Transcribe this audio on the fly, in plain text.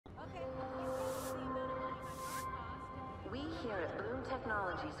here at Bloom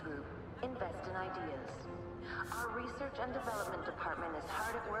Technologies Group invest in ideas. Our research and development department is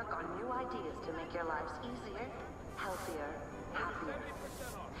hard at work on new ideas to make your lives easier, healthier, happier.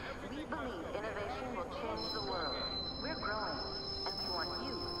 We believe innovation will change the world. We're growing, and we want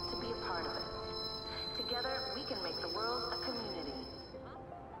you to be a part of it. Together, we can make the world a community.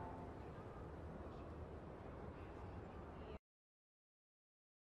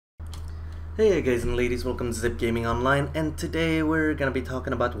 Hey guys and ladies, welcome to Zip Gaming Online, and today we're gonna be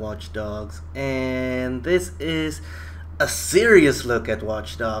talking about Watch Dogs, and this is a serious look at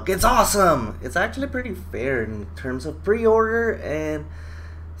Watch Dogs. It's awesome! It's actually pretty fair in terms of pre-order, and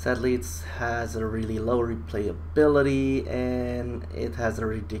sadly it has a really low replayability, and it has a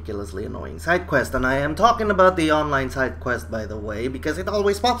ridiculously annoying side quest. And I am talking about the online side quest, by the way, because it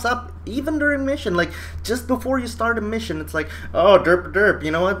always pops up even during mission. Like just before you start a mission, it's like, oh, derp,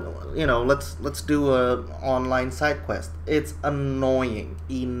 you know what? You know, let's do a online side quest. It's annoying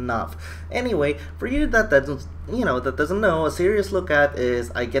enough. Anyway, for you that doesn't know, a serious look at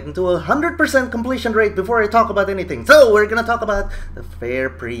is I get into 100% completion rate before I talk about anything. So we're gonna talk about the fair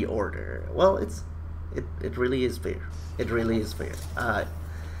pre-order. Well, it really is fair. It really is fair.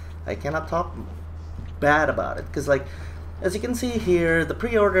 I cannot talk bad about it, because like, as you can see here, the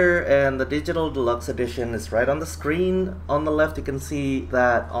pre-order and the digital deluxe edition is right on the screen. On the left, you can see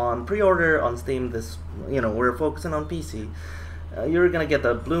that on pre-order on Steam, this, we're focusing on PC. You're gonna get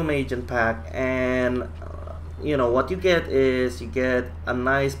the Bloom Agent pack, and what you get is you get a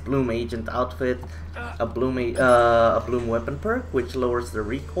nice Bloom Agent outfit, a Bloom weapon perk which lowers the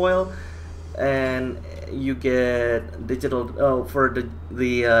recoil, and you get digital. For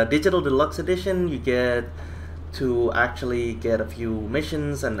the digital deluxe edition, you get to actually get a few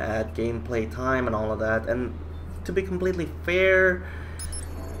missions and add gameplay time and all of that. And to be completely fair,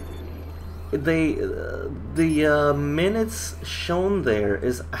 the minutes shown there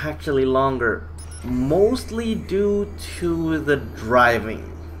is actually longer, mostly due to the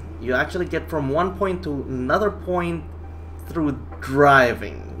driving. You actually get from one point to another point through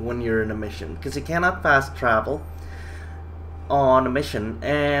driving when you're in a mission, because you cannot fast travel on a mission,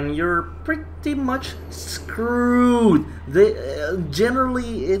 and you're pretty much screwed.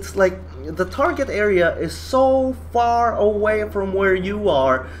 Generally, it's like the target area is so far away from where you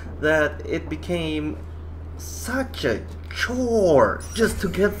are that it became such a chore just to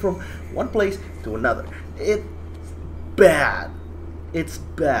get from one place to another. It's bad. It's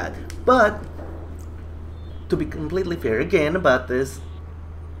bad. But to be completely fair again about this,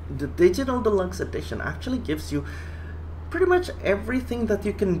 the digital deluxe edition actually gives you pretty much everything that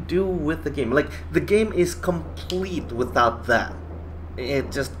you can do with the game. Like, the game is complete without that.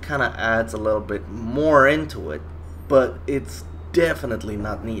 It just kind of adds a little bit more into it, but it's definitely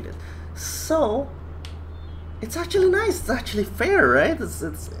not needed. So it's actually nice. It's actually fair, right? It's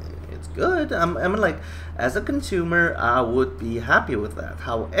good. I mean, like, as a consumer, I would be happy with that.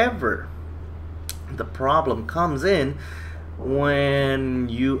 However, the problem comes in when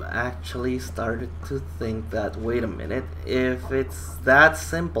you actually started to think that, wait a minute, if it's that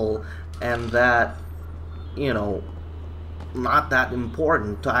simple and that, not that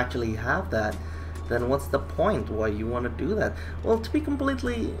important to actually have that, then what's the point? Why you want to do that? Well, to be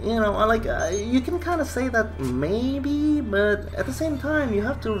completely, you can kind of say that maybe, but at the same time, you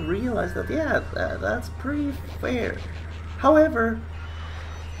have to realize that, yeah, that's pretty fair. However,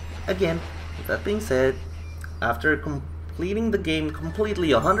 again, with that being said, after completing the game completely,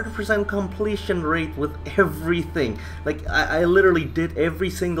 100% completion rate with everything, like I literally did every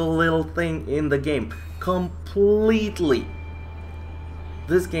single little thing in the game completely.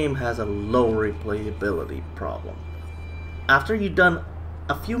 This game has a low replayability problem. After you've done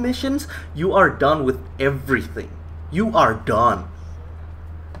a few missions, you are done with everything. You are done.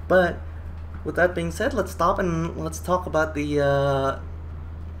 But with that being said, let's stop and let's talk about the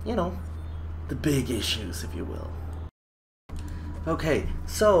the big issues, if you will. Okay,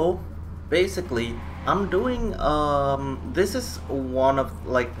 so basically I'm doing this is one of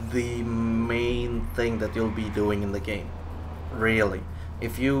like the main thing that you'll be doing in the game, really.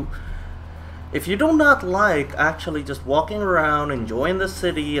 If you do not like actually just walking around, enjoying the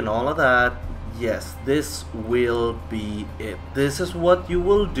city and all of that, yes, this will be it. This is what you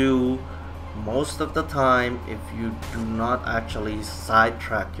will do most of the time if you do not actually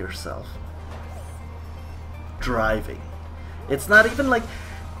sidetrack yourself. Driving. It's not even like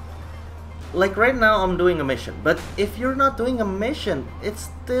right now I'm doing a mission, but if you're not doing a mission, it's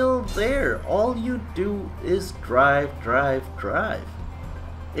still there. All you do is drive.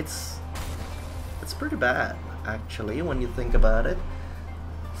 It's pretty bad, actually, when you think about it.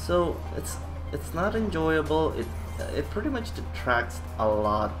 So it's not enjoyable. it pretty much detracts a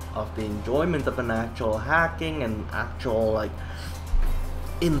lot of the enjoyment of an actual hacking and actual like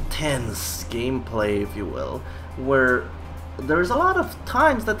intense gameplay, if you will, where there's a lot of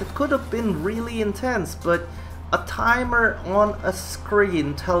times that it could have been really intense, but a timer on a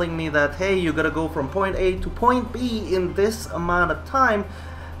screen telling me that, hey, you gotta go from point A to point B in this amount of time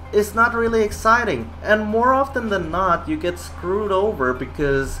is not really exciting. And more often than not, you get screwed over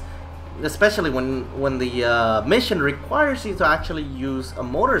because, especially when the mission requires you to actually use a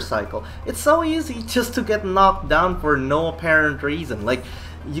motorcycle, it's so easy just to get knocked down for no apparent reason. Like,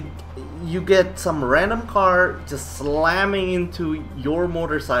 you get some random car just slamming into your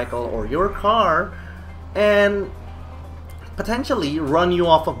motorcycle or your car and potentially run you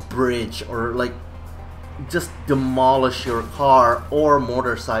off a bridge, or like just demolish your car or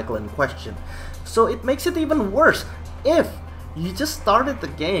motorcycle in question. So it makes it even worse if you just started the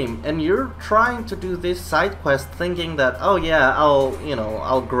game and you're trying to do this side quest thinking that, oh yeah,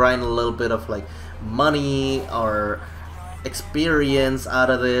 I'll grind a little bit of like money or experience out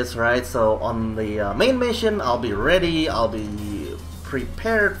of this, right? So on the main mission I'll be ready, I'll be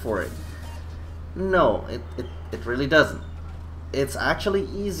prepared for it. No, it really doesn't. It's actually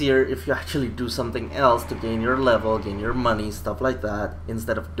easier if you actually do something else to gain your level, gain your money, stuff like that,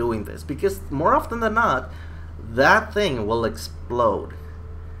 instead of doing this, because more often than not that thing will explode.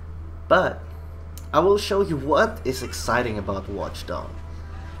 But I will show you what is exciting about Watch Dogs.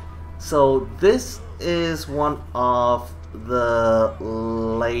 So this is one of the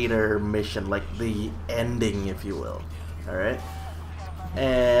later mission, like the ending, if you will. Alright?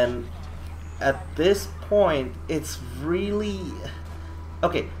 And at this point, it's really...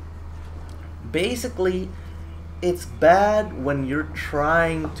 okay, basically, it's bad when you're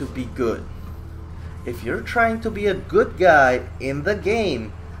trying to be good. If you're trying to be a good guy in the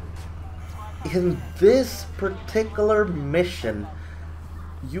game, in this particular mission,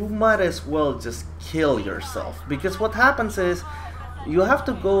 you might as well just kill yourself, because what happens is you have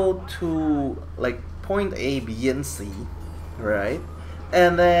to go to like point A, B, and C, right?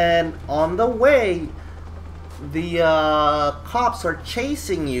 And then on the way, the cops are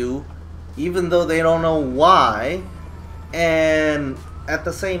chasing you, even though they don't know why. And at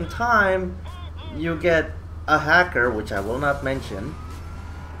the same time, you get a hacker, which I will not mention,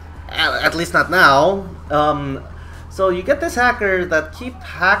 at least not now. So you get this hacker that keeps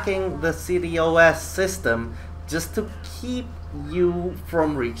hacking the CTOS system just to keep you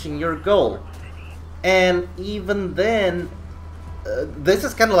from reaching your goal. And even then, this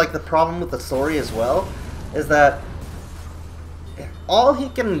is kind of like the problem with the story as well, is that all he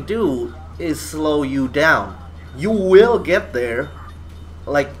can do is slow you down. You will get there.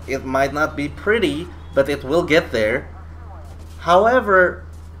 Like, it might not be pretty, but it will get there. However,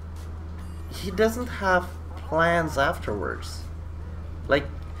 he doesn't have plans afterwards. Like,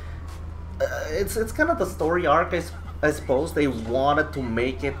 it's kind of the story arc, I suppose. They wanted to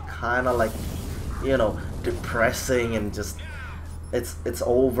make it kind of like, you know, depressing and just it's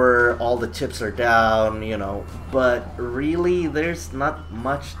over, all the chips are down, you know, but really there's not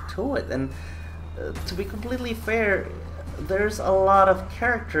much to it. And to be completely fair, there's a lot of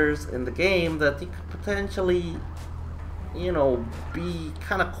characters in the game that you could potentially, you know, be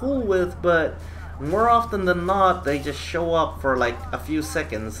kind of cool with, but more often than not they just show up for like a few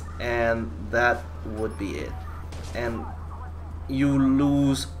seconds and that would be it, and you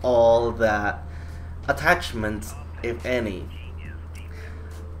lose all that attachment, if any.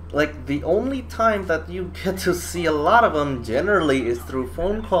 Like, the only time that you get to see a lot of them generally is through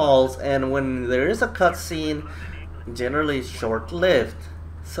phone calls, and when there is a cutscene, generally short-lived.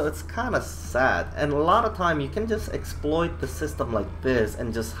 So it's kind of sad, and a lot of time you can just exploit the system like this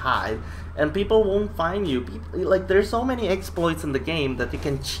and just hide, and people won't find you. Like, there's so many exploits in the game that you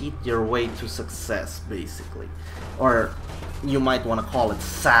can cheat your way to success, basically. Or you might want to call it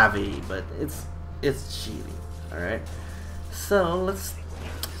savvy, but it's cheating. All right. So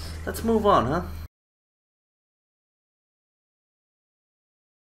let's move on, huh?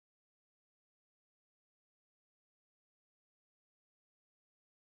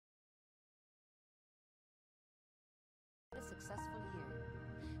 A successful year.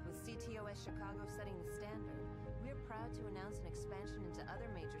 With CTOS Chicago setting the standard, we're proud to announce an expansion into other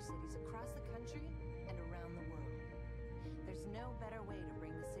major cities across the country and around the world. There's no better way to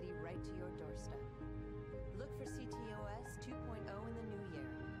bring the city right to your doorstep. Look for CTOS 2.0 in the new year.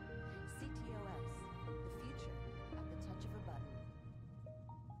 CTOS, the future at the touch of a button.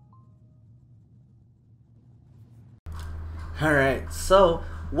 Alright, so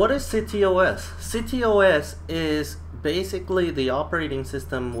what is CTOS? CTOS is basically the operating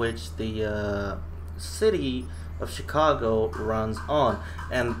system which the city of Chicago runs on.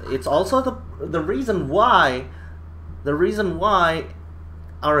 And it's also the reason why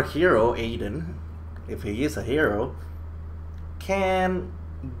our hero Aiden, if he is a hero, can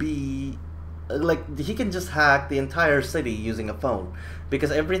be like, he can just hack the entire city using a phone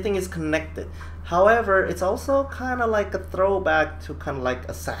because everything is connected. However, it's also kind of like a throwback to kind of like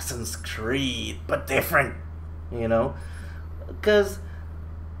Assassin's Creed, but different, you know, because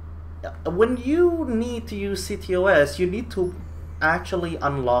when you need to use CTOS, you need to actually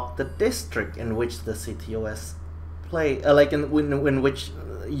unlock the district in which the CTOS play, in which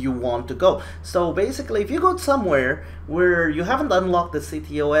you want to go. So basically, if you go somewhere where you haven't unlocked the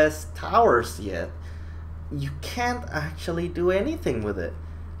CTOS towers yet, you can't actually do anything with it.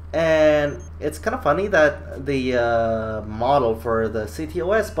 And it's kind of funny that the model for the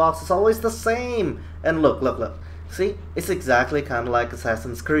CTOS box is always the same. And look, see, it's exactly kind of like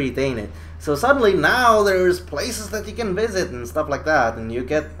Assassin's Creed, ain't it? So suddenly now there's places that you can visit and stuff like that, and you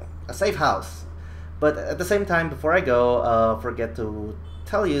get a safe house. But at the same time, before I go, forget to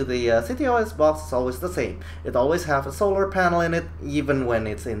tell you, the CTOS box is always the same. It always has a solar panel in it, even when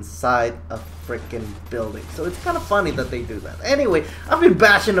it's inside a freaking building. So it's kind of funny that they do that. Anyway, I've been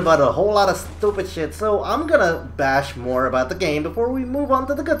bashing about a whole lot of stupid shit, so I'm gonna bash more about the game before we move on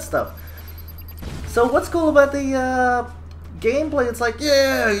to the good stuff. So what's cool about the gameplay? It's like,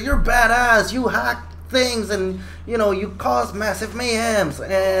 yeah, you're badass, you hack things, and you know, you cause massive mayhems,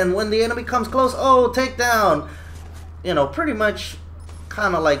 and when the enemy comes close, oh, take down. You know, pretty much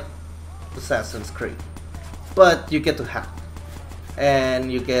kind of like Assassin's Creed, but you get to hack,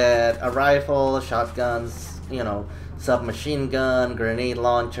 and you get a rifle, shotguns, you know, submachine gun, grenade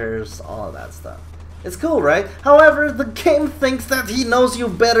launchers, all that stuff. It's cool, right? However, the game thinks that he knows you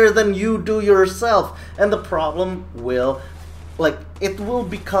better than you do yourself, and the problem will, it will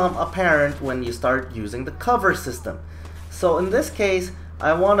become apparent when you start using the cover system. So in this case,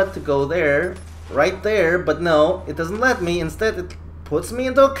 I wanted to go there, right there, but no, it doesn't let me. Instead, it puts me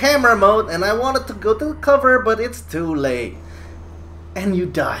into a camera mode, and I wanted to go to the cover, but it's too late. And you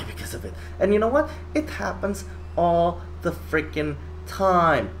die because of it. And you know what? It happens all the freaking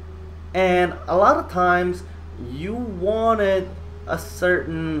time. And a lot of times, you wanted a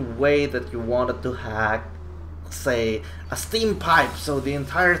certain way that you wanted to hack, say, a steam pipe, so the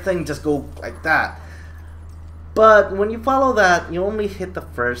entire thing just go like that. But when you follow that, you only hit the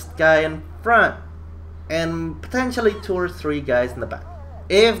first guy in front, and potentially 2 or 3 guys in the back,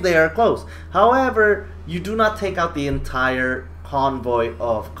 if they are close. However, you do not take out the entire convoy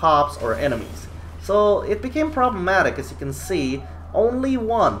of cops or enemies. So it became problematic. As you can see, only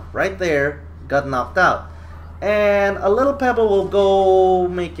one right there got knocked out. And a little pebble will go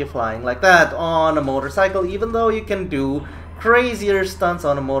make you flying like that on a motorcycle, even though you can do crazier stunts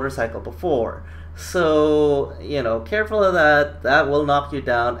on a motorcycle before. So, you know, careful of that. That will knock you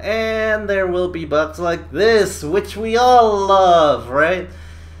down. And there will be bugs like this, which we all love, right?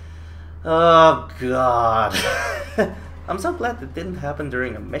 Oh, God. I'm so glad it didn't happen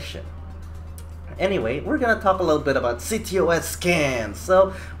during a mission. Anyway, we're gonna talk a little bit about CTOS scans.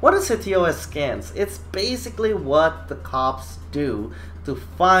 So, what is CTOS scans? It's basically what the cops do to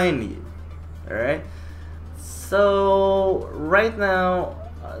find you. Alright? So, right now,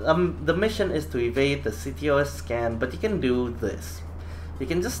 the mission is to evade the CTOS scan, but you can do this. You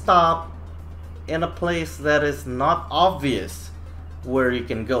can just stop in a place that is not obvious where you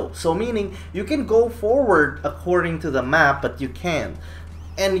can go. So meaning, you can go forward according to the map, but you can't.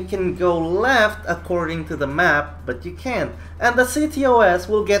 And you can go left according to the map, but you can't. And the CTOS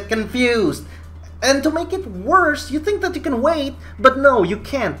will get confused. And to make it worse, you think that you can wait, but no, you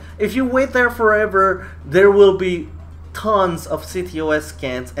can't. If you wait there forever, there will be tons of CTOS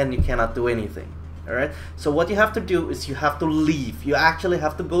scans and you cannot do anything. Alright? So what you have to do is you have to leave. You actually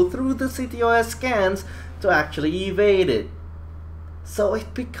have to go through the CTOS scans to actually evade it. So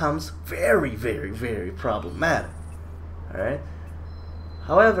it becomes very, very, very problematic. Alright?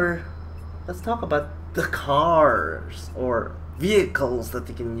 However, let's talk about the cars or vehicles that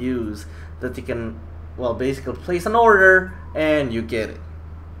you can use, that you can, well, basically place an order and you get it.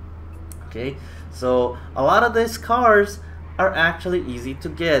 Okay, so a lot of these cars are actually easy to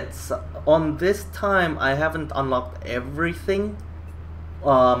get. So on this time, I haven't unlocked everything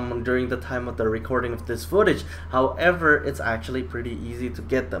during the time of the recording of this footage. However, it's actually pretty easy to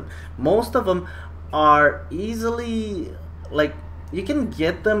get them. Most of them are easily, you can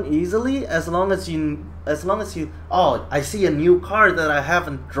get them easily as long as you oh, I see a new car that I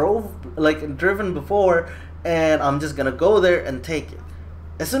haven't driven before, and I'm just gonna go there and take it.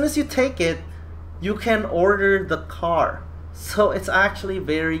 As soon as you take it, you can order the car. So it's actually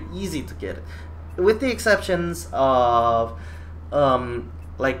very easy to get it. with the exceptions of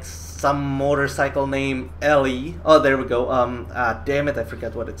like some motorcycle named Ellie. Oh, there we go. Damn it, I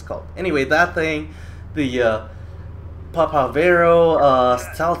forget what it's called. Anyway, that thing, the Papavero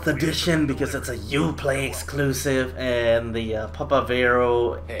Stealth Edition, because it's a Uplay exclusive, and the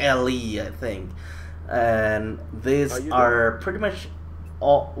Papavero LE, I think. And these are pretty much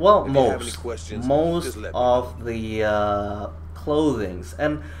all, well, most of the clothings.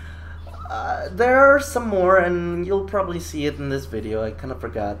 And there are some more, and you'll probably see it in this video. I kind of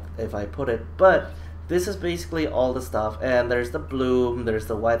forgot if I put it, but this is basically all the stuff. And there's the Bloom, there's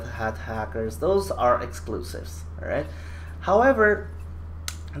the White Hat Hackers. Those are exclusives, alright? However,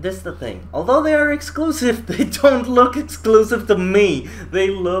 this is the thing. Although they are exclusive, they don't look exclusive to me. They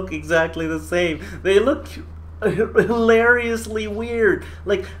look exactly the same. They look hilariously weird.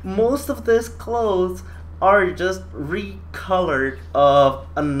 Like, most of these clothes are just recolored of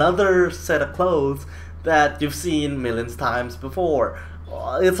another set of clothes that you've seen millions times before.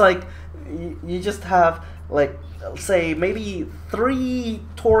 It's like you just have, like, say maybe 3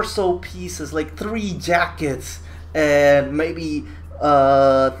 torso pieces, like 3 jackets, and maybe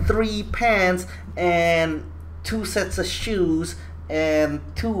 3 pants, and 2 sets of shoes, and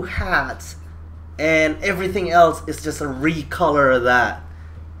 2 hats, and everything else is just a recolor of that.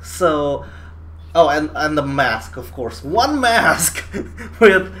 So, oh, and the mask, of course. One mask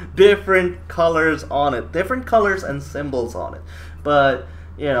with different colors on it. Different colors and symbols on it. But,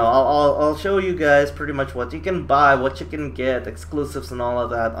 you know, I'll show you guys pretty much what you can buy, what you can get, exclusives and all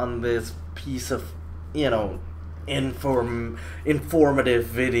of that on this piece of, you know, informative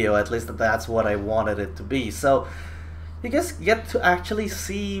video. At least that's what I wanted it to be. So, you guys get to actually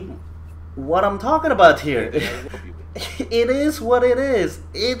see what I'm talking about here. It is what it is.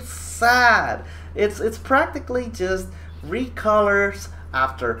 It's sad. It's practically just recolors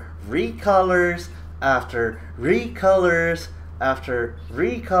after recolors after recolors after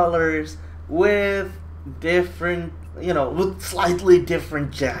recolors with different, you know, with slightly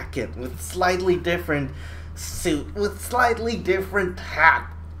different jacket, with slightly different suit, with slightly different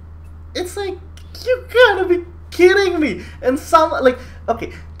hat. It's like, you gotta be kidding me. And some, like,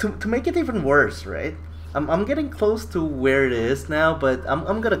 okay, to make it even worse, right? I'm getting close to where it is now, but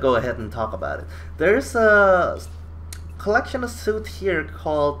I'm gonna go ahead and talk about it. There's a collection of suit here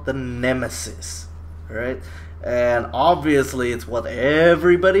called the Nemesis, right? And obviously it's what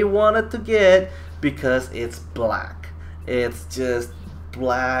everybody wanted to get because it's black. It's just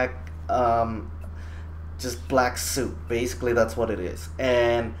black, just black suit. Basically, that's what it is.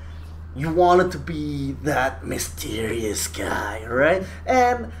 And you wanted to be that mysterious guy, right?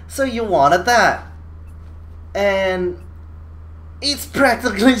 And so you wanted that. And it's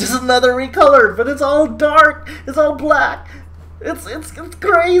practically just another recolored, but it's all dark, it's all black. It's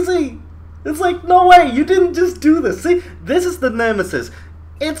crazy. It's like, no way, you didn't just do this. See, this is the Nemesis.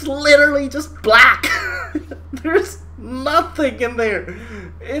 It's literally just black. There's nothing in there.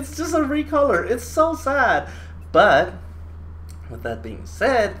 It's just a recolor. It's so sad. But with that being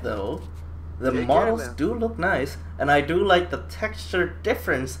said, though, the models do look nice, and I do like the texture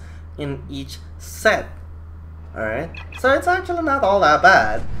difference in each set. Alright, so it's actually not all that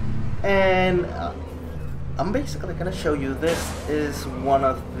bad. And I'm basically gonna show you, this is one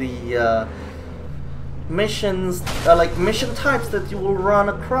of the missions, like mission types that you will run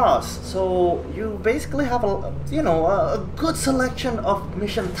across. So you basically have a, you know, a good selection of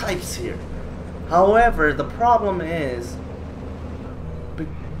mission types here. However, the problem is,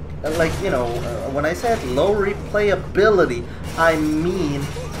 like, you know, when I said low replayability, I mean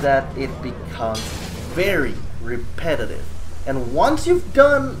that it becomes very repetitive. And once you've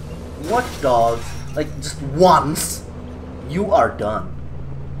done Watch Dogs, like just once, you are done.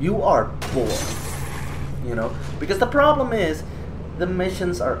 You are bored. You know? Because the problem is, the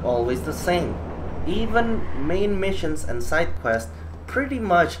missions are always the same. Even main missions and side quests pretty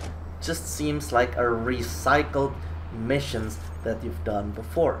much just seems like a recycled missions that you've done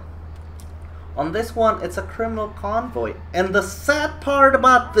before. On this one, it's a criminal convoy. And the sad part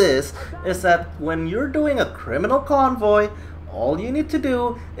about this is that when you're doing a criminal convoy, all you need to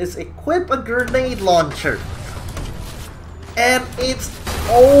do is equip a grenade launcher. And it's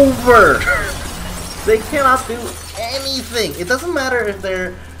over. They cannot do anything. It doesn't matter if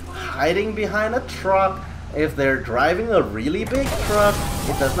they're hiding behind a truck, if they're driving a really big truck,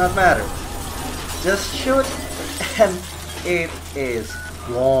 it does not matter. Just shoot and it is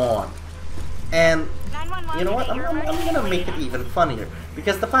gone. And you know what? I'm gonna make it even funnier,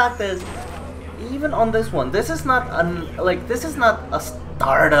 because the fact is, even on this one, this is not this is not a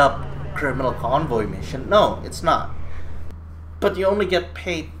startup criminal convoy mission. No, it's not. But you only get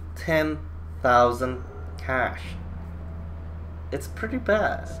paid 10 100,000 cash. It's pretty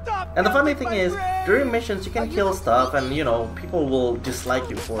bad. And the funny thing is, during missions you can kill stuff and, you know, people will dislike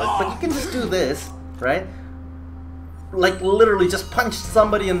you for it, but you can just do this, right? Like literally just punch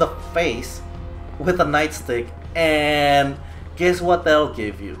somebody in the face with a nightstick, and guess what they'll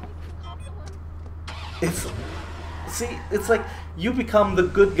give you? It's like you become the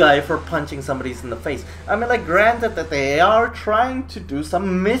good guy for punching somebody in the face. I mean, like, granted that they are trying to do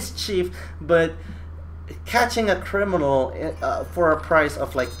some mischief, but catching a criminal for a price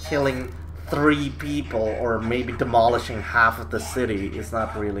of like killing 3 people or maybe demolishing half of the city is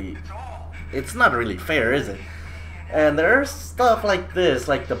not really, it's not really fair, is it? And there's stuff like this,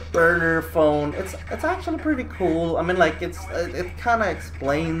 like the burner phone. It's actually pretty cool. I mean, like, it kind of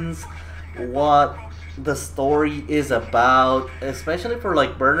explains what the story is about, especially for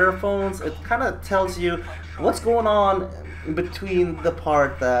like burner phones. It kind of tells you what's going on between the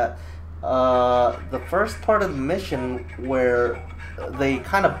part that the first part of the mission where they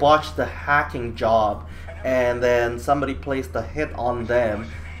kind of botched the hacking job, and then somebody placed a hit on them,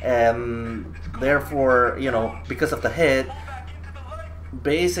 and therefore, you know, because of the hit,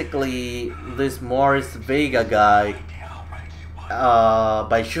 basically this Morris Vega guy,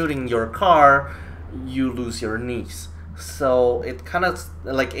 by shooting your car, you lose your niece. So it kind of,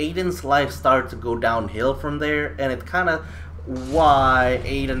 like, Aiden's life started to go downhill from there, and it kind of why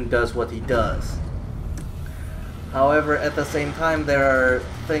Aiden does what he does. However, at the same time, there are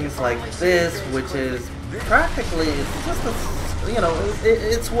things like this, which is practically, it's just a, you know,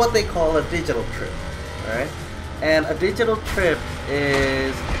 it's what they call a digital trip, alright? And a digital trip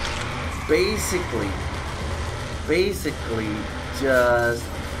is basically just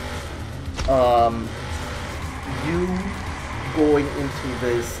you going into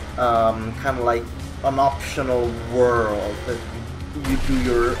this kind of like an optional world that you do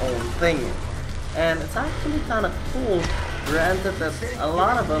your own thing in. And it's actually kind of cool, granted that a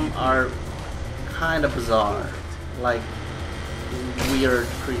lot of them are kind of bizarre, like weird,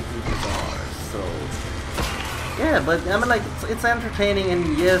 creepy bizarre. So yeah, but I mean, like, it's entertaining,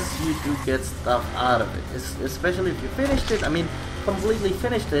 and yes, you do get stuff out of it, especially if you finished it. I mean, completely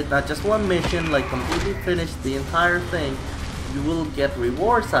finished it, not just one mission, like completely finished the entire thing. You will get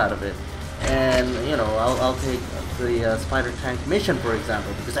rewards out of it. And, you know, I'll take the Spider Tank mission, for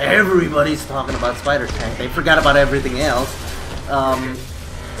example, because everybody's talking about Spider Tank. They forgot about everything else.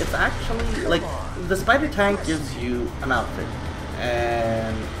 It's actually, like, the Spider Tank gives you an outfit.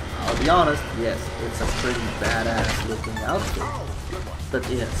 And I'll be honest, yes, it's a pretty badass looking outfit. But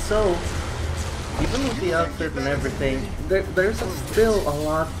yeah, so even with the outfit and everything, there's still a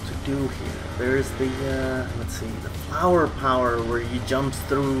lot to do here. There's the, let's see, the flower power where you jump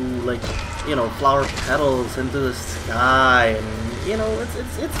through, like, you know, flower petals into the sky, and, you know,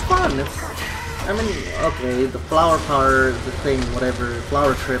 it's fun. It's, I mean, okay, the flower power, the thing, whatever,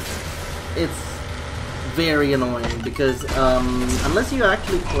 flower trip, it's very annoying because unless you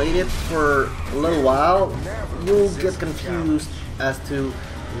actually played it for a little while, you'll get confused as to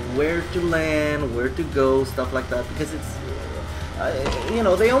where to land, where to go, stuff like that, because it's you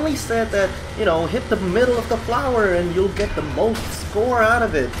know, they only said that, you know, hit the middle of the flower and you'll get the most score out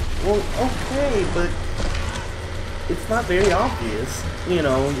of it. Well, okay, but it's not very obvious. You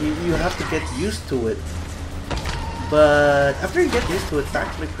know, you have to get used to it. But after you get used to it, it's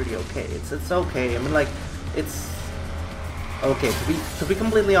actually pretty okay. It's okay. I mean, like, it's okay. To be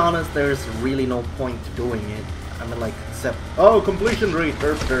completely honest, there's really no point to doing it. I mean, like, except, oh, completion rate,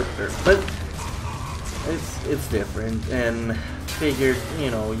 derp, derp, derp. But it's different, and figured,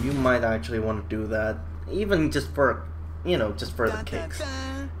 you know, you might actually want to do that, even just for, you know, just for the kicks.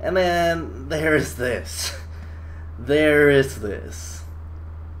 And then there is this. There is this.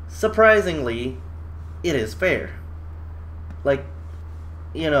 Surprisingly, it is fair. Like,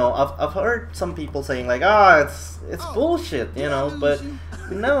 you know, I've heard some people saying like, ah, it's bullshit, you know, but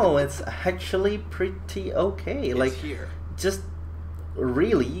no, it's actually pretty okay. Like, just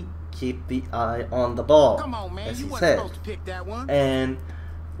really keep the eye on the ball, come on, man, as he said. To pick that one. And,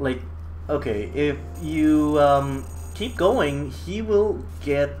 like, okay, if you keep going, he will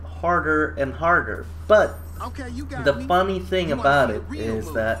get harder and harder. But okay, the funny thing about it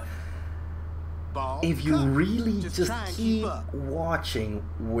is that if you really just keep watching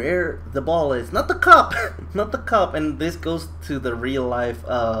where the ball is, not the cup, not the cup, and this goes to the real life,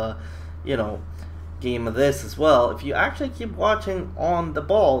 you know, game of this as well. If you actually keep watching on the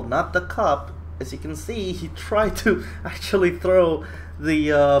ball, not the cup, as you can see, he tried to actually throw the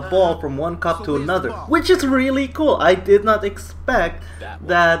ball from one cup to another, which is really cool. I did not expect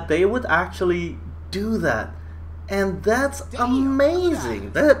that they would actually do that. and that's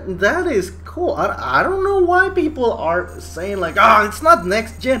amazing. That is cool. I don't know why people are saying like, oh, it's not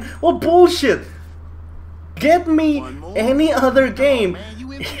next gen. Well, bullshit. Get me any other game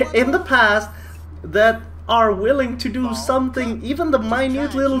in the past that are willing to do something, even the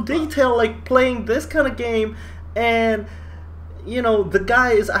minute little detail like playing this kind of game, and you know the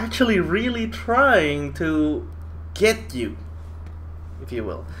guy is actually really trying to get you, if you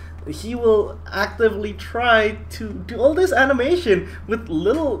will. He will actively try to do all this animation with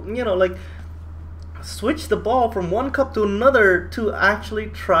little, you know, like switch the ball from one cup to another to actually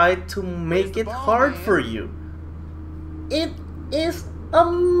try to make it hard for you. It is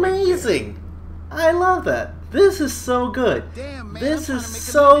amazing. I love that. This is so good. This is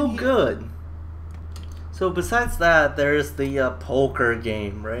so good. So besides that, there's the poker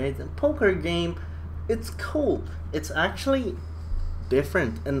game, right? The poker game, it's cool. It's actually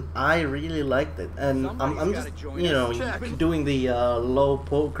different, and I really liked it. And I'm just, you know, doing the low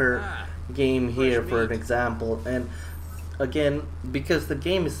poker game here for an example. And again, because the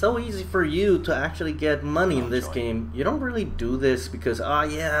game is so easy for you to actually get money in this game, you don't really do this because, oh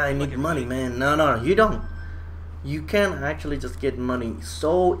yeah, I need money, man. No, you don't. You can actually just get money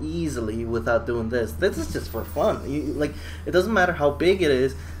so easily without doing this. This is just for fun. Like, it doesn't matter how big it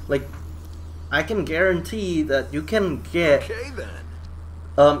is. Like, I can guarantee that you can get,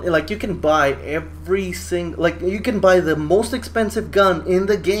 like, you can buy every single, like, you can buy the most expensive gun in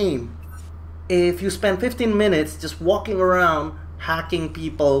the game if you spend 15 minutes just walking around hacking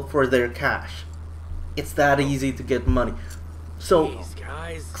people for their cash. It's that easy to get money. So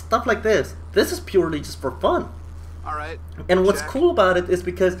stuff like this is purely just for fun. Alright. And what's cool about it is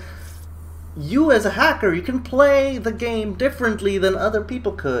because you as a hacker, you can play the game differently than other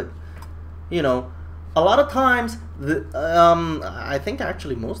people could. You know, a lot of times, I think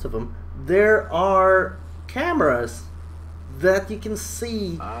actually most of them, there are cameras that you can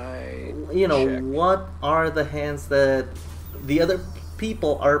see, you know, what are the hands that the other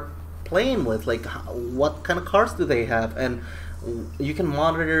people are playing with, like what kind of cards do they have, and you can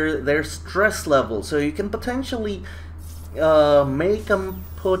monitor their stress level, so you can potentially make them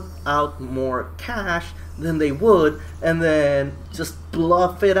put out more cash than they would, and then just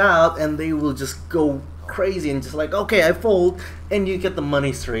bluff it out, and they will just go crazy and just like, okay, I fold, and you get the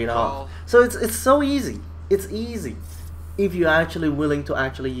money straight off. So it's so easy. It's easy if you're actually willing to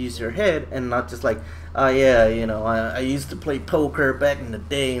actually use your head and not just like, oh yeah, you know, I used to play poker back in the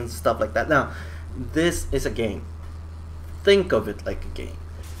day and stuff like that. Now, this is a game. Think of it like a game.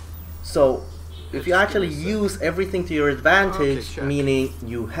 So if you actually use everything to your advantage, meaning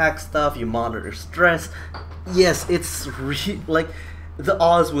you hack stuff, you monitor stress, yes, it's like the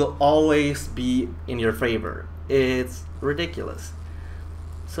odds will always be in your favor. It's ridiculous.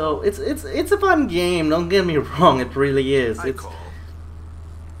 So it's a fun game. Don't get me wrong, it really is.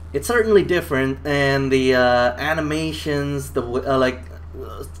 It's certainly different, and the animations, the like.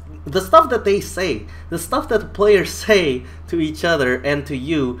 The stuff that they say, the stuff that the players say to each other and to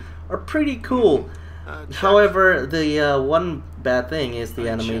you are pretty cool. However, the one bad thing is the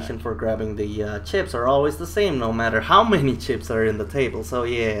animation for grabbing the chips are always the same no matter how many chips are in the table. So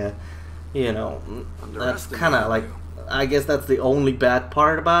yeah, you know, that's kind of like, I guess that's the only bad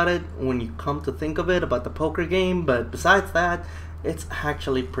part about it when you come to think of it, about the poker game. But besides that, it's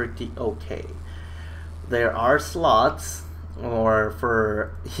actually pretty okay. There are slots, or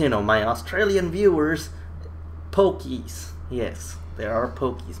for, you know, my Australian viewers, pokies. Yes, there are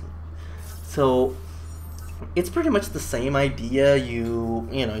pokies. So it's pretty much the same idea. You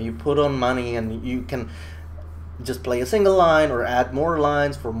know, you put on money and you can just play a single line or add more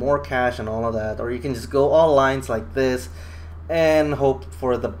lines for more cash and all of that, or you can just go all lines like this and hope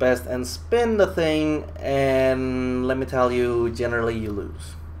for the best and spin the thing, and let me tell you, generally you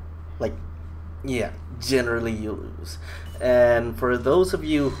lose. Like, yeah, generally you lose. And for those of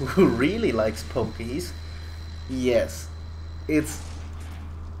you who really likes pokies, yes, it's,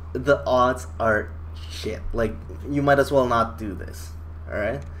 the odds are shit. Like, you might as well not do this.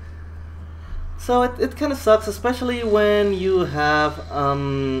 Alright? So it kind of sucks, especially when you have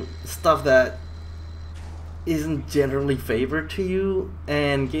stuff that isn't generally favored to you,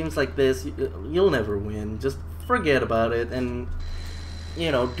 and games like this, you'll never win. Just forget about it and,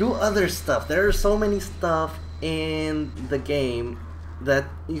 you know, do other stuff. There are so many stuff in the game that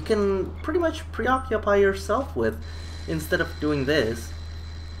you can pretty much preoccupy yourself with instead of doing this,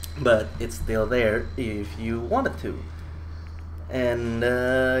 but it's still there if you wanted to. And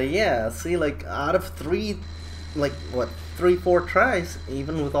yeah, see, like out of 3, like what, 3-4 tries,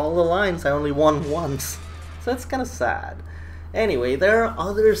 even with all the lines, I only won once. So it's kind of sad. Anyway, there are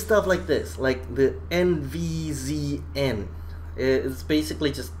other stuff like this, like the NVZN. It's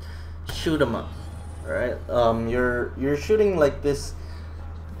basically just shoot 'em up. Alright? You're shooting like this,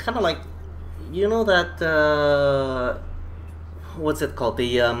 kind of like, you know that what's it called?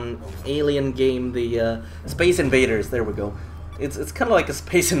 The alien game, the Space Invaders. There we go. It's kind of like a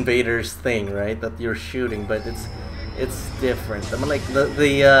Space Invaders thing, right? That you're shooting, but it's different. I mean, like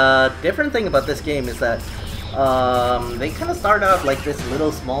the different thing about this game is that they kind of start out like this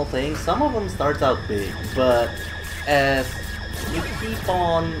little small thing. Some of them starts out big, but as you keep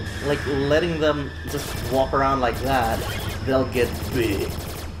on like letting them just walk around like that, they'll get big.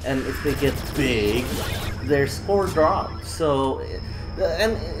 And if they get big, their score drops. So,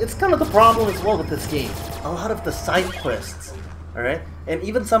 and it's kind of the problem as well with this game. A lot of the side quests, alright, and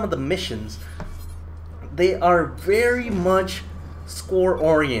even some of the missions, they are very much score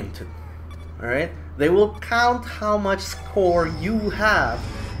oriented. Alright, they will count how much score you have,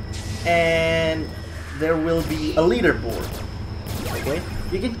 and there will be a leaderboard. Okay,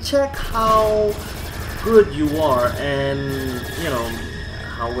 you can check how good you are and you know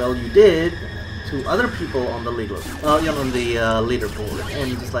how well you did to other people on the leaderboard,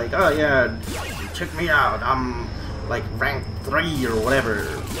 and just like, oh yeah, check me out, I'm like rank 3 or whatever.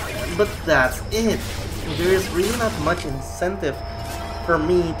 But that's it. There's really not much incentive for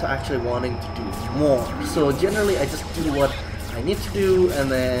me to actually wanting to do more. So generally, I just do what I need to do,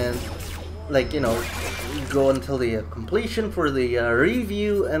 and then like, you know, go until the completion for the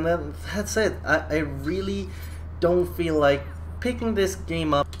review, and then that's it. I really don't feel like picking this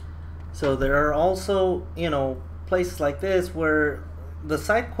game up. So there are also, you know, places like this where the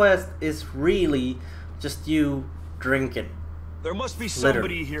side quest is really just you drinking. There must be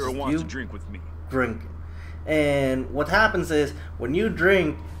somebody here who wants to drink with me. Drinking. And what happens is, when you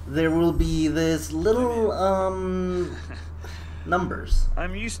drink, there will be this little numbers.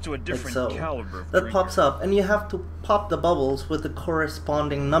 I'm used to a different like so, caliber of that drinker. pops up, and you have to pop the bubbles with the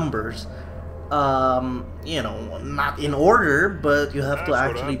corresponding numbers. You know, not in order, but you have to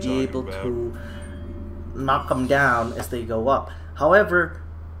actually be able to knock them down as they go up. However,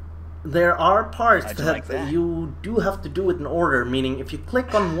 there are parts that you do have to do it in order, meaning if you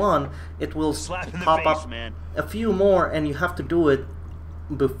click on one, it will pop up a few more, and you have to do it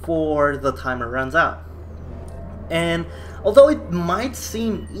before the timer runs out. And although it might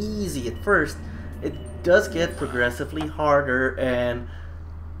seem easy at first, it does get progressively harder, and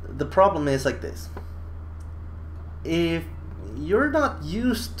the problem is like this. If you're not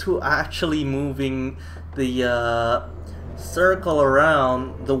used to actually moving the circle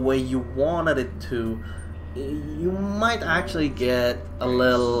around the way you wanted it to, you might actually get a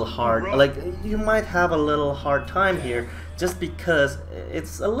little hard, like you might have a little hard time here, just because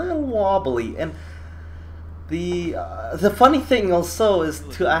it's a little wobbly. And the funny thing also is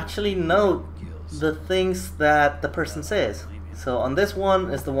to actually note the things that the person says. So on this one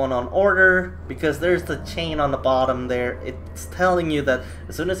is the one on order, because there's the chain on the bottom there. It's telling you that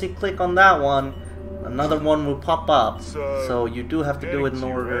as soon as you click on that one, another one will pop up. So you do have to do it in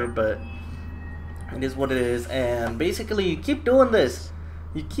order, but it is what it is. And basically you keep doing this.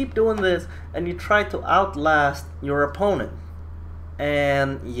 You keep doing this, and you try to outlast your opponent.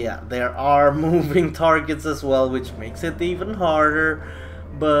 And yeah, there are moving targets as well, which makes it even harder.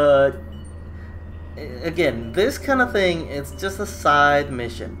 But again, this kind of thing, it's just a side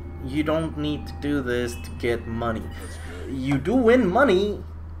mission. You don't need to do this to get money. You do win money,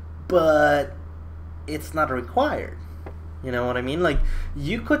 but it's not required. You know what I mean? Like,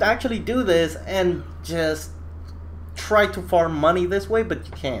 you could actually do this and just try to farm money this way, but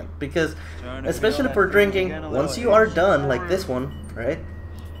you can't, because especially for drinking, once you are done, like this one, right?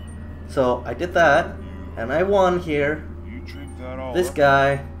 So I did that, and I won here. This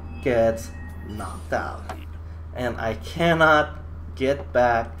guy gets knocked out, and I cannot get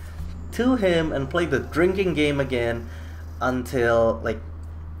back to him and play the drinking game again until like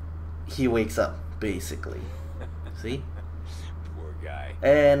he wakes up, basically. See? Poor guy.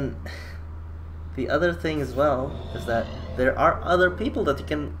 And the other thing as well is that there are other people that you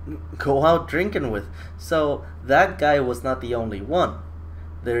can go out drinking with. So that guy was not the only one.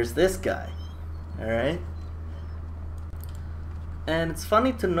 There's this guy, alright? And it's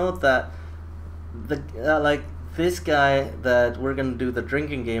funny to note that the like this guy that we're gonna do the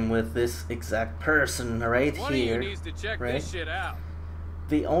drinking game with, this exact person right here, right?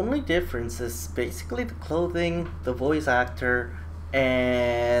 The only difference is basically the clothing, the voice actor,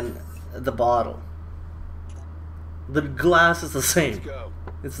 and the bottle. The glass is the same.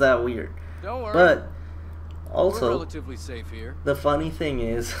 It's that weird. Don't worry. But also, we're relatively safe here. The funny thing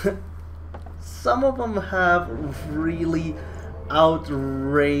is, some of them have really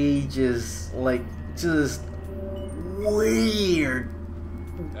outrageous, like just weird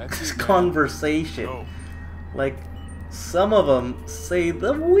conversation. No. Like some of them say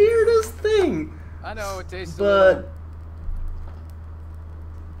the weirdest thing. I know it tastes but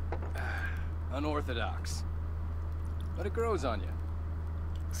unorthodox, but it grows on you.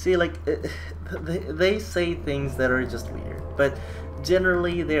 see, like they say things that are just weird, but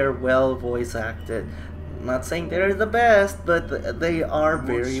generally they're well voice acted. I'm not saying they're the best, but they are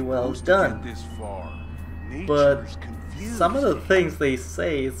very well done. But some of the things they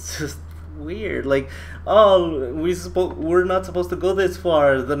say, it's just weird. Like, oh, we're not supposed to go this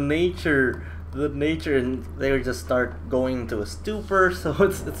far. The nature, and they just start going into a stupor. So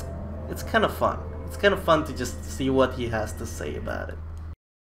it's kind of fun. It's kind of fun to just see what he has to say about it.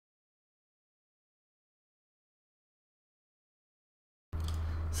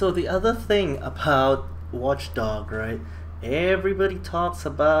 So the other thing about Watchdog, right? Everybody talks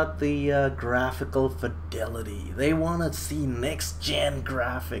about the graphical fidelity. They want to see next-gen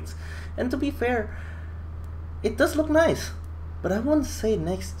graphics. And to be fair, it does look nice. But I wouldn't say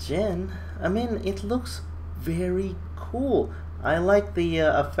next-gen. I mean, it looks very cool. I like the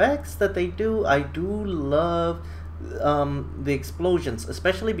effects that they do. I do love the explosions,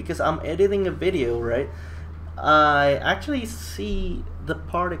 especially because I'm editing a video, right? I actually see the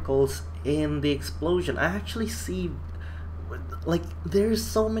particles in the explosion. I actually see, like, there's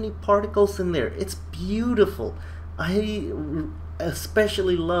so many particles in there. It's beautiful. I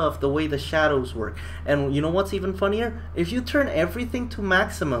especially love the way the shadows work. And you know what's even funnier? If you turn everything to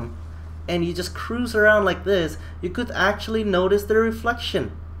maximum and you just cruise around like this, you could actually notice the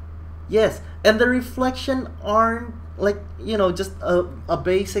reflection. Yes, and the reflection aren't like, you know, just a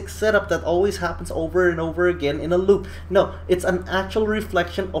basic setup that always happens over and over again in a loop. No, it's an actual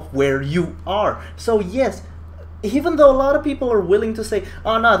reflection of where you are. So yes, even though a lot of people are willing to say,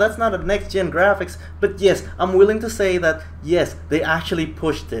 oh no, that's not a next-gen graphics, but yes, I'm willing to say that yes, they actually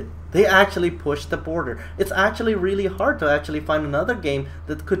pushed it. They actually pushed the border. It's actually really hard to actually find another game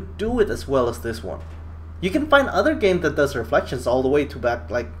that could do it as well as this one. You can find other game that does reflections all the way to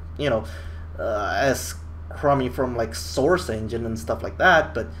back, like, you know, as crummy from like Source Engine and stuff like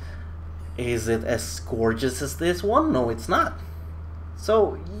that, but is it as gorgeous as this one? No, it's not.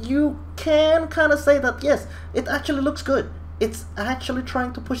 So you can kind of say that yes, it actually looks good. It's actually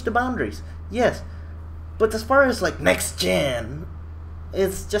trying to push the boundaries. Yes. But as far as like next gen,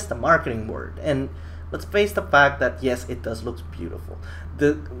 it's just a marketing word. And let's face the fact that yes, it does look beautiful.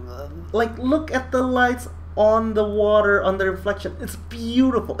 The like, look at the lights on the water, on the reflection. It's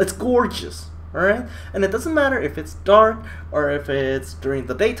beautiful. It's gorgeous. Alright? And it doesn't matter if it's dark or if it's during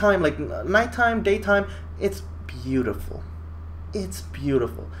the daytime, like nighttime, daytime, it's beautiful. It's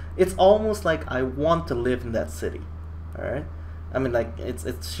beautiful. It's almost like I want to live in that city. Alright? I mean, like,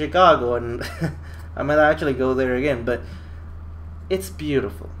 it's Chicago, and I might actually go there again, but it's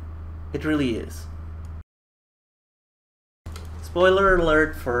beautiful. It really is. Spoiler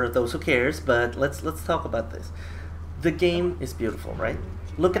alert for those who cares, but let's talk about this. The game is beautiful, right?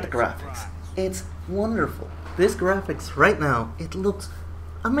 Look at the graphics. It's wonderful. This graphics right now, it looks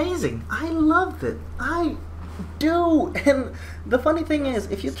amazing. I loved it. I do. And the funny thing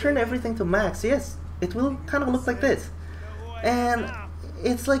is, if you turn everything to max, yes, it will kind of look like this. And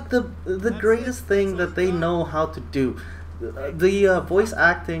it's like the greatest thing that they know how to do. The voice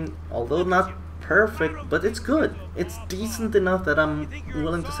acting, although not perfect, but it's good. It's decent enough that I'm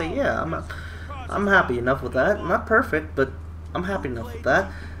willing to say, yeah, I'm happy enough with that. Not perfect, but I'm happy enough with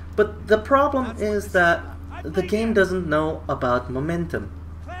that. But the problem is that the game doesn't know about momentum.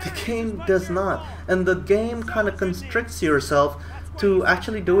 The game does not. And the game kind of constricts yourself to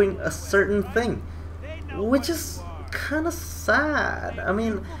actually doing a certain thing, which is kind of sad. I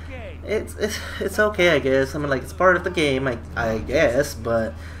mean, it's okay, I guess. I mean, like, it's part of the game, I guess,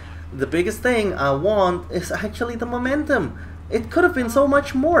 but the biggest thing I want is actually the momentum. It could have been so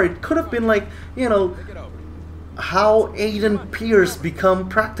much more. It could have been like, you know, how Aiden Pierce become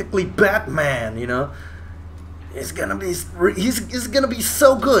practically Batman, you know? He's gonna be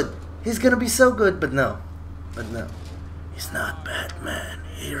so good. He's gonna be so good, but no. He's not Batman.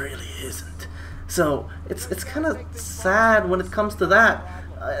 He really isn't. So it's kind of sad when it comes to that.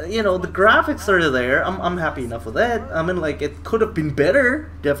 You know, the graphics are there. I'm happy enough with it. I mean, like, it could have been better,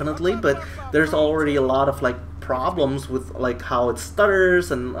 definitely, but there's already a lot of like problems with like how it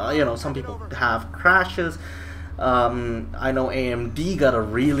stutters, and you know, some people have crashes. I know AMD got a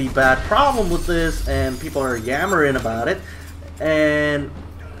really bad problem with this, and people are yammering about it. And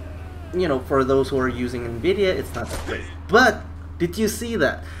you know, for those who are using NVIDIA, it's not that great. But did you see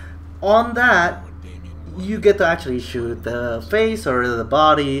that? On that, you get to actually shoot the face or the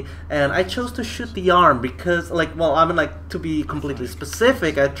body, and I chose to shoot the arm because, like, well, I mean, like, to be completely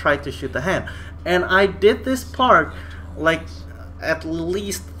specific, I tried to shoot the hand, and I did this part like at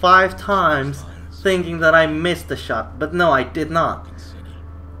least 5 times thinking that I missed the shot, but no, I did not.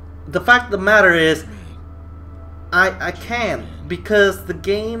 The fact of the matter is I can't, because the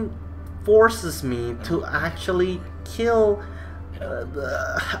game forces me to actually kill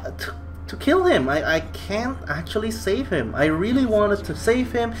to kill him. I can't actually save him. I really wanted to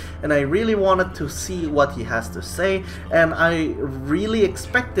save him, and I really wanted to see what he has to say, and I really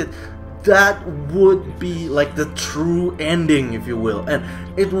expected that would be like the true ending, if you will, and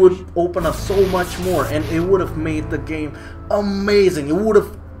it would open up so much more, and it would have made the game amazing. It would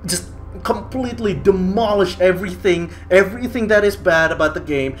have just completely demolished everything that is bad about the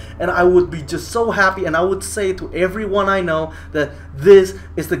game, and I would be just so happy, and I would say to everyone I know that this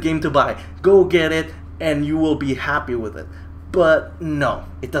is the game to buy. Go get it and you will be happy with it. But no,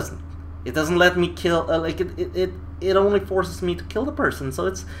 it doesn't. It doesn't let me kill, it only forces me to kill the person, so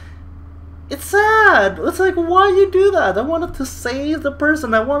it's sad. It's like, why you do that? I wanted to save the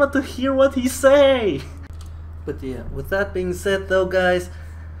person. I wanted to hear what he say. But yeah, with that being said though, guys,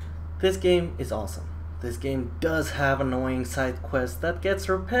 this game is awesome. This game does have annoying side quests that gets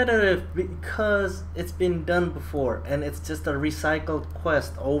repetitive because it's been done before, and it's just a recycled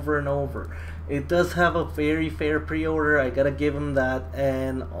quest over and over. It does have a very fair pre-order, I gotta give them that,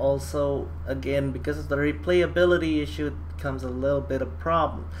 and also, again, because of the replayability issue, it becomes a little bit of a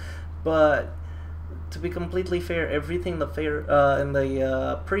problem. But to be completely fair, everything in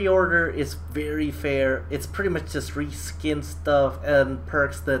the pre-order is very fair. It's pretty much just reskin stuff and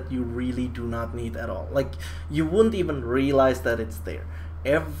perks that you really do not need at all. Like, you wouldn't even realize that it's there.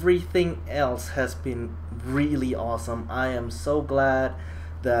 Everything else has been really awesome. I am so glad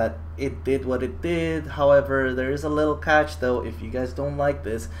that it did what it did. However, there is a little catch though, if you guys don't like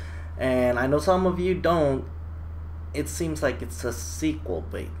this, and I know some of you don't. It seems like it's a sequel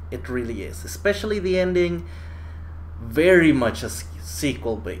bait. It really is. Especially the ending. Very much a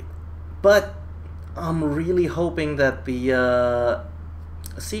sequel bait. But I'm really hoping that the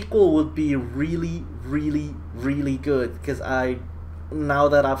sequel would be really, really, really good. Because now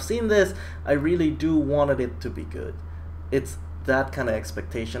that I've seen this, I really do wanted it to be good. It's that kind of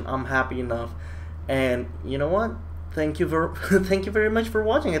expectation. I'm happy enough. And you know what? Thank you very much for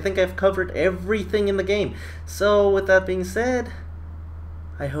watching. I think I've covered everything in the game. So with that being said,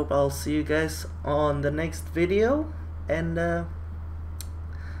 I hope I'll see you guys on the next video, and I'll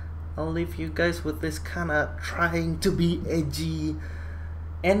leave you guys with this kind of trying to be edgy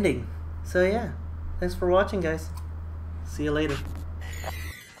ending. So yeah, thanks for watching, guys. See you later.